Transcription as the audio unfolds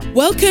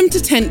Welcome to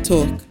Tent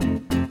Talk,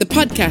 the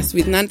podcast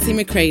with Nancy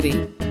McCready,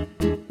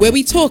 where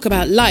we talk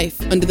about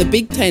life under the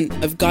big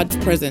tent of God's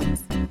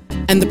presence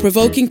and the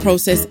provoking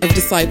process of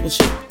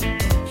discipleship.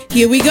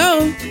 Here we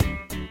go.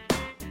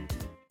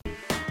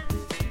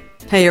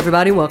 Hey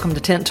everybody, welcome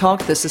to Tent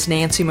Talk. This is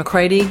Nancy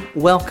McCready.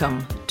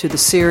 Welcome to the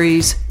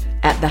series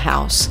At the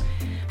House.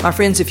 My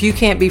friends, if you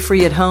can't be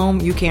free at home,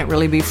 you can't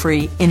really be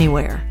free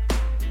anywhere.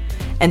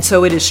 And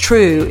so it is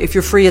true, if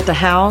you're free at the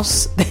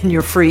house, then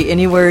you're free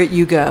anywhere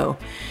you go.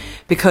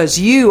 Because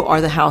you are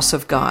the house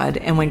of God,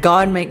 and when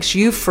God makes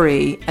you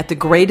free at the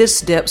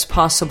greatest depths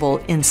possible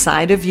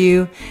inside of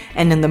you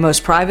and in the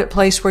most private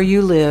place where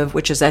you live,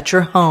 which is at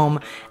your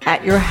home,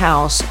 at your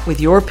house, with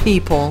your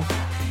people,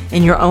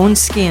 in your own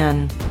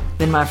skin,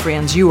 then my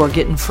friends, you are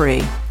getting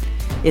free.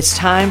 It's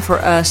time for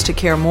us to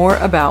care more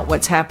about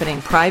what's happening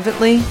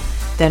privately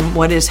than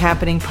what is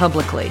happening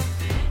publicly.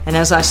 And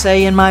as I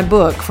say in my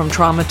book, From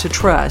Trauma to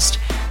Trust,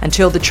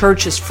 until the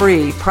church is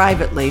free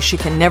privately, she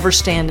can never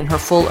stand in her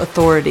full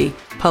authority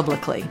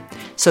publicly.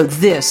 So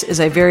this is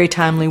a very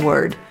timely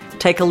word.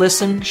 Take a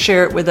listen,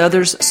 share it with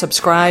others,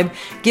 subscribe,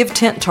 give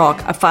Tent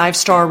Talk a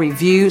 5-star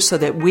review so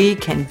that we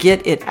can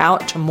get it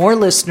out to more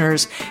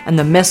listeners and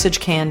the message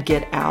can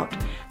get out.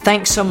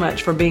 Thanks so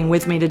much for being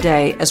with me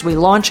today as we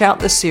launch out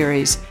the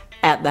series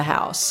At the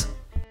House.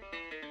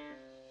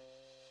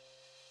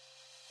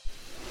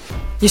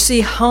 You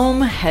see,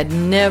 home had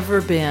never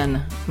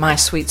been my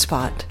sweet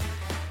spot.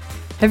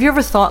 Have you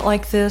ever thought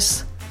like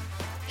this?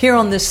 Here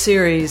on this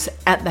series,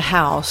 At the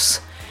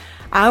House,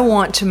 I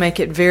want to make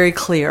it very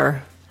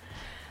clear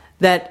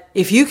that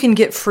if you can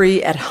get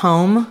free at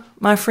home,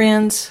 my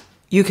friends,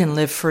 you can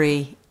live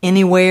free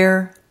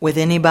anywhere, with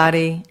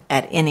anybody,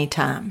 at any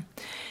time.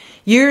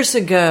 Years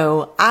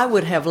ago, I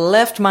would have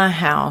left my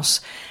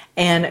house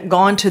and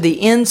gone to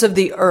the ends of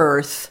the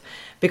earth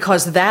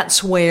because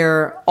that's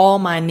where all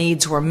my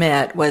needs were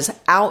met, was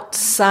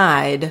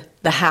outside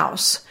the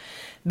house.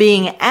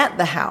 Being at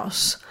the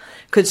house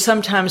could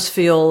sometimes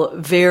feel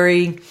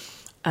very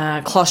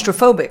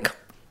claustrophobic.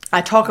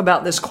 I talk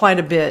about this quite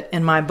a bit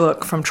in my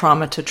book, From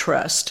Trauma to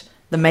Trust,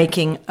 The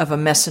Making of a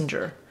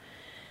Messenger.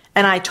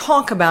 And I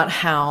talk about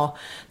how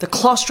the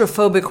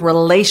claustrophobic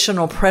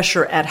relational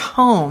pressure at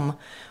home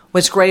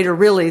was greater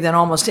really than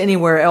almost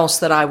anywhere else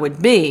that I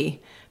would be,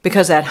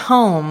 because at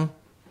home,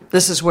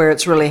 this is where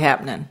it's really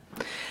happening.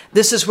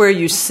 This is where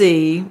you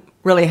see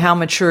really how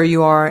mature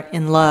you are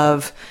in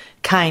love,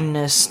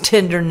 kindness,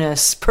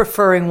 tenderness,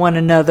 preferring one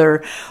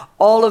another,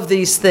 all of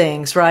these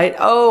things, right?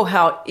 Oh,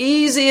 how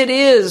easy it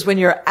is when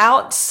you're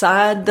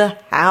outside the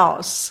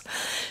house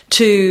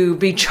to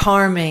be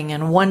charming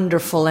and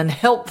wonderful and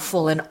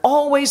helpful and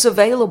always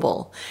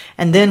available.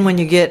 And then when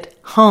you get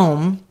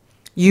home,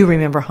 you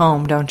remember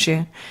home, don't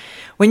you?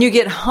 When you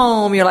get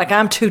home, you're like,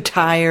 I'm too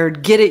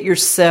tired, get it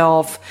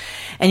yourself.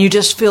 And you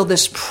just feel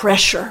this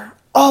pressure,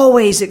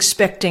 always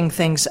expecting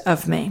things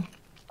of me.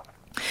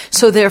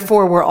 So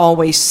therefore, we're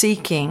always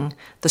seeking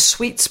the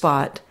sweet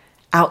spot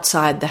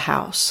outside the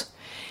house.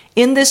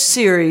 In this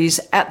series,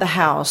 At the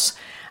House,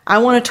 I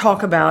want to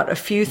talk about a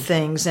few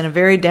things in a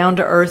very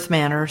down-to-earth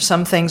manner.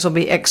 Some things will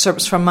be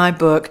excerpts from my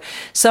book.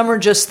 Some are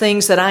just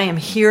things that I am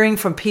hearing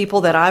from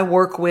people that I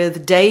work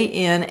with day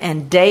in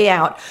and day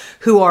out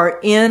who are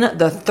in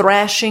the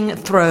thrashing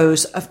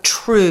throes of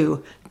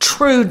true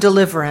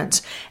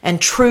deliverance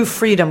and true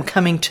freedom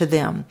coming to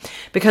them.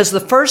 Because the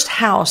first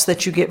house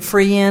that you get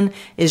free in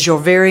is your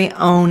very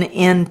own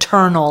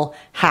internal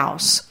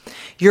house.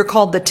 You're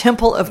called the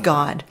temple of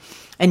God.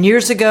 And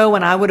years ago,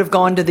 when I would have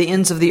gone to the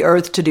ends of the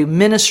earth to do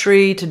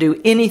ministry, to do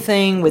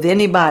anything with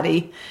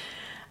anybody,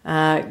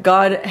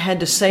 God had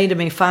to say to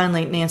me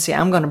finally, Nancy,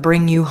 I'm going to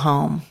bring you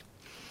home.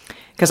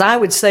 Because I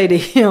would say to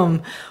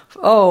him,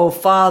 oh,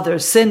 Father,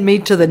 send me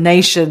to the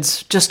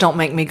nations. Just don't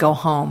make me go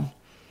home.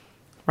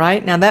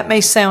 Right? Now, that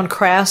may sound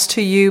crass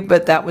to you,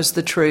 but that was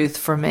the truth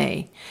for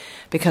me.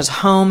 Because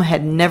home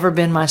had never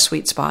been my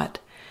sweet spot.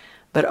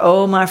 But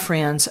oh, my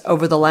friends,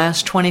 over the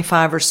last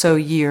 25 or so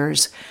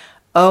years,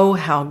 oh,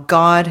 how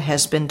God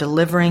has been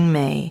delivering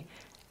me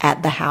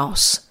at the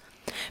house.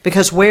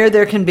 Because where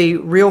there can be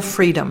real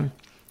freedom,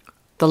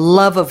 the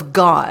love of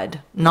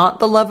God, not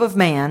the love of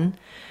man,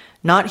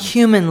 not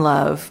human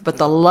love, but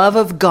the love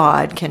of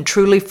God can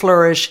truly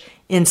flourish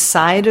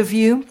inside of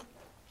you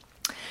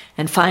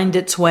and find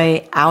its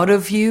way out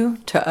of you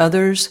to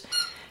others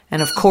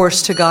and, of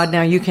course, to God.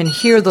 Now, you can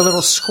hear the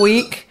little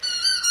squeak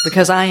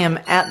because I am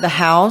at the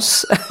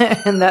house,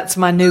 and that's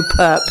my new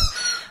pup,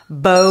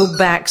 Bo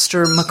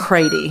Baxter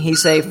McCready.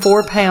 He's a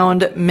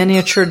 4-pound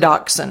miniature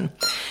dachshund,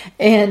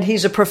 and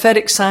he's a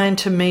prophetic sign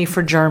to me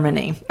for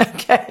Germany,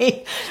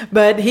 okay?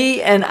 But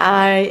he and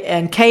I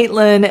and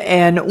Caitlin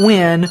and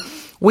Wynn,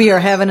 we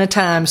are having a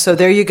time. So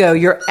there you go.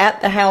 You're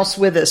at the house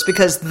with us,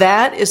 because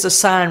that is a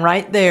sign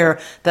right there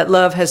that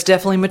love has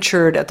definitely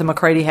matured at the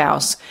McCready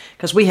house,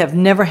 because we have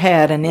never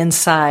had an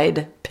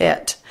inside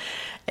pet.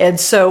 And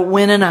so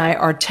Wynn and I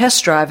are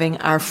test driving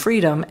our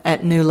freedom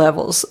at new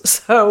levels.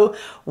 So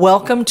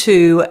welcome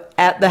to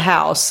At the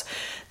House.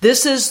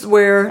 This is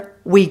where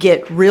we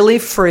get really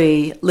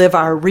free, live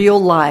our real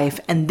life,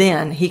 and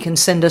then He can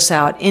send us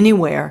out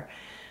anywhere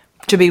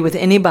to be with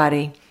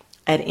anybody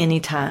at any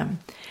time.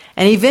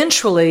 And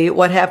eventually,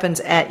 what happens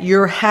at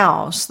your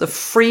house, the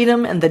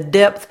freedom and the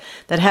depth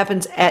that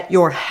happens at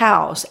your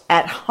house,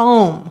 at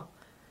home,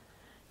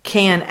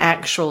 can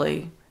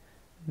actually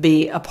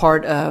be a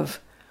part of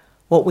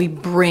what we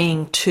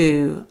bring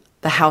to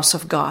the house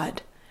of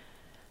God.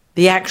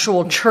 The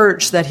actual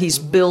church that He's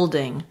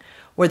building,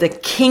 where the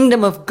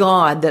kingdom of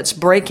God that's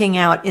breaking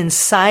out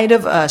inside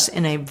of us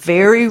in a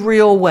very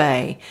real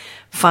way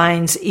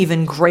finds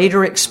even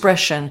greater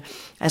expression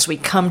as we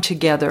come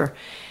together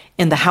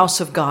in the house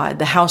of God,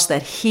 the house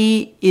that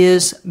He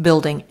is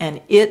building.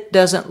 And it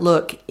doesn't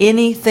look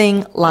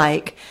anything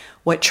like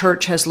what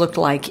church has looked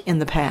like in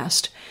the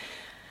past.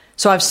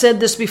 So I've said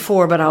this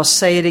before, but I'll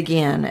say it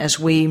again as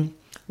we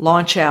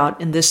launch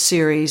out in this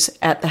series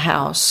at the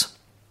house,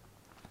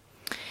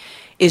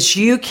 is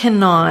you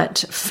cannot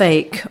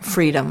fake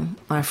freedom,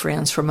 my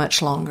friends, for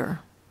much longer.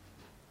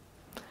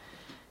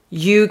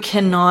 You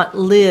cannot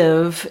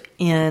live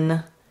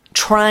in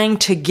trying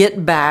to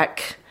get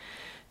back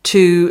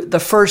to the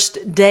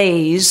first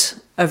days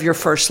of your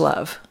first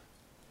love.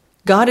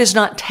 God is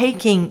not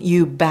taking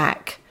you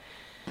back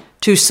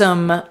to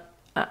some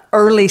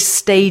early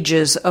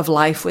stages of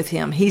life with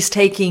Him. He's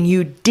taking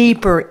you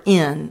deeper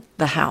in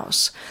the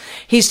house.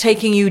 He's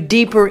taking you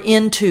deeper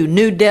into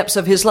new depths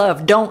of His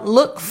love. Don't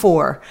look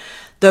for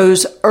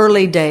those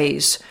early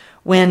days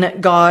when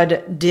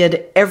God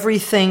did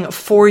everything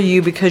for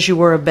you because you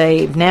were a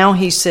babe. Now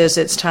He says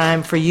it's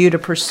time for you to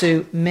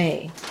pursue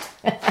me.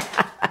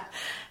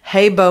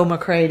 Hey, Bo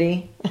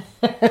McCready.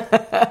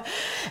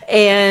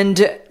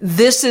 And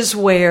this is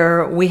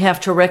where we have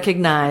to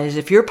recognize,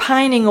 if you're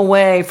pining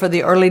away for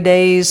the early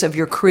days of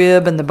your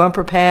crib and the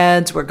bumper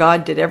pads where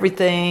God did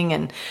everything,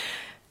 and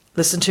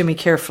listen to me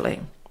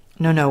carefully.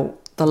 No,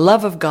 the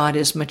love of God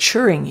is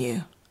maturing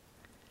you.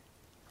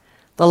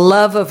 The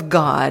love of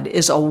God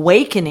is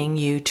awakening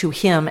you to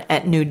Him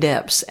at new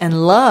depths.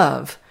 And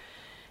love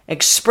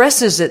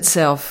expresses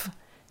itself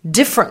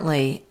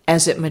differently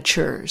as it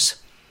matures.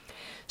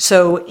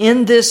 So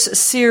in this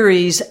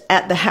series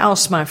at the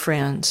house, my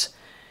friends,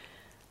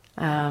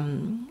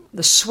 the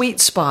sweet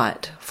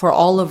spot for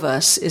all of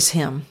us is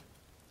Him,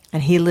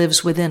 and He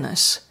lives within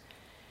us.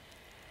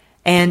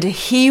 And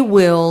He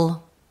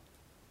will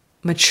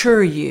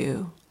mature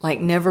you like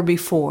never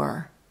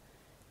before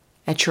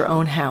at your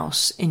own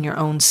house, in your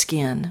own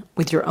skin,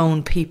 with your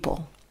own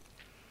people.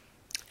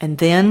 And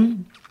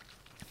then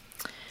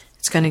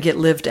it's going to get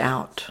lived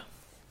out.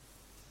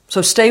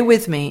 So stay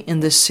with me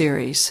in this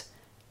series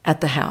at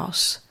the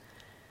house,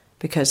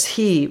 because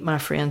He, my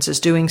friends, is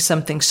doing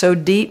something so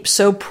deep,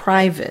 so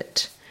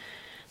private,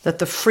 that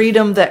the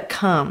freedom that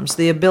comes,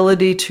 the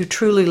ability to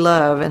truly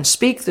love and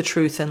speak the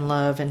truth in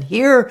love and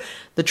hear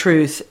the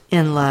truth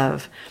in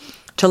love,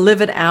 to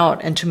live it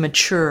out and to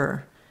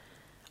mature,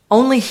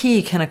 only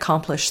He can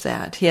accomplish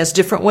that. He has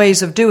different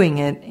ways of doing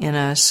it in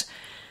us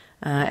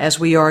as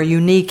we are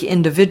unique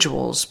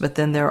individuals, but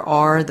then there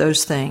are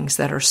those things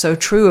that are so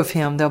true of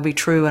Him, they'll be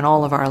true in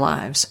all of our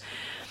lives.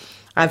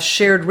 I've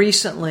shared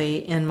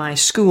recently in my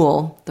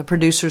school, the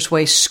Producer's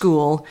Way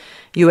School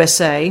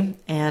USA,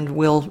 and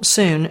will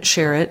soon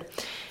share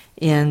it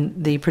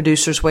in the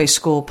Producer's Way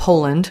School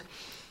Poland,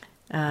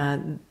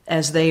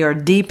 as they are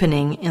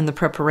deepening in the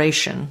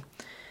preparation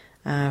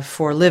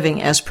for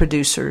living as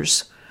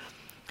producers,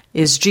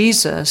 is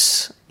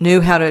Jesus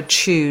knew how to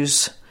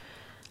choose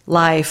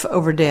life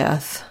over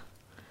death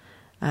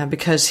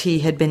because He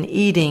had been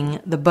eating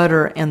the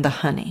butter and the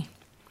honey.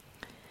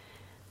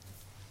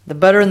 The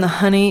butter and the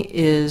honey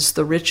is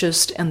the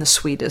richest and the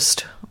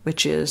sweetest,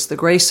 which is the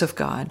grace of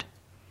God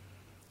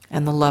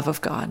and the love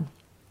of God.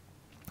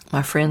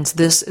 My friends,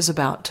 this is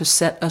about to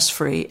set us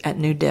free at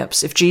new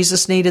depths. If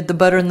Jesus needed the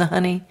butter and the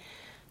honey,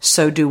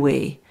 so do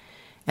we.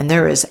 And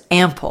there is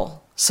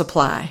ample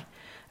supply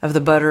of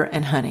the butter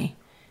and honey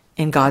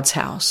in God's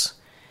house.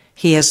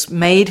 He has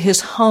made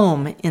His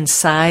home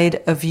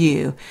inside of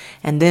you.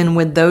 And then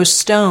with those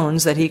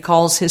stones that He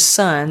calls His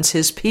sons,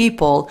 His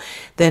people,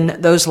 then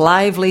those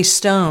lively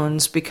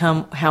stones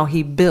become how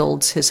He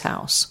builds His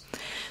house.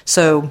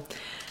 So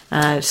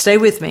stay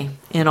with me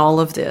in all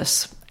of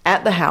this.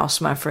 At the house,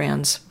 my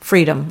friends,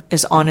 freedom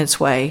is on its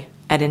way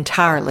at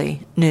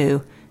entirely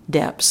new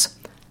depths.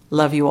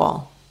 Love you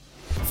all.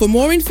 For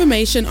more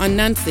information on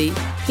Nancy,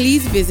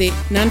 please visit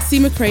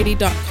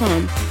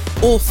nancymccready.com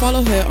or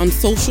follow her on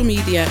social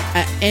media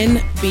at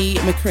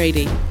NB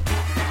McCready.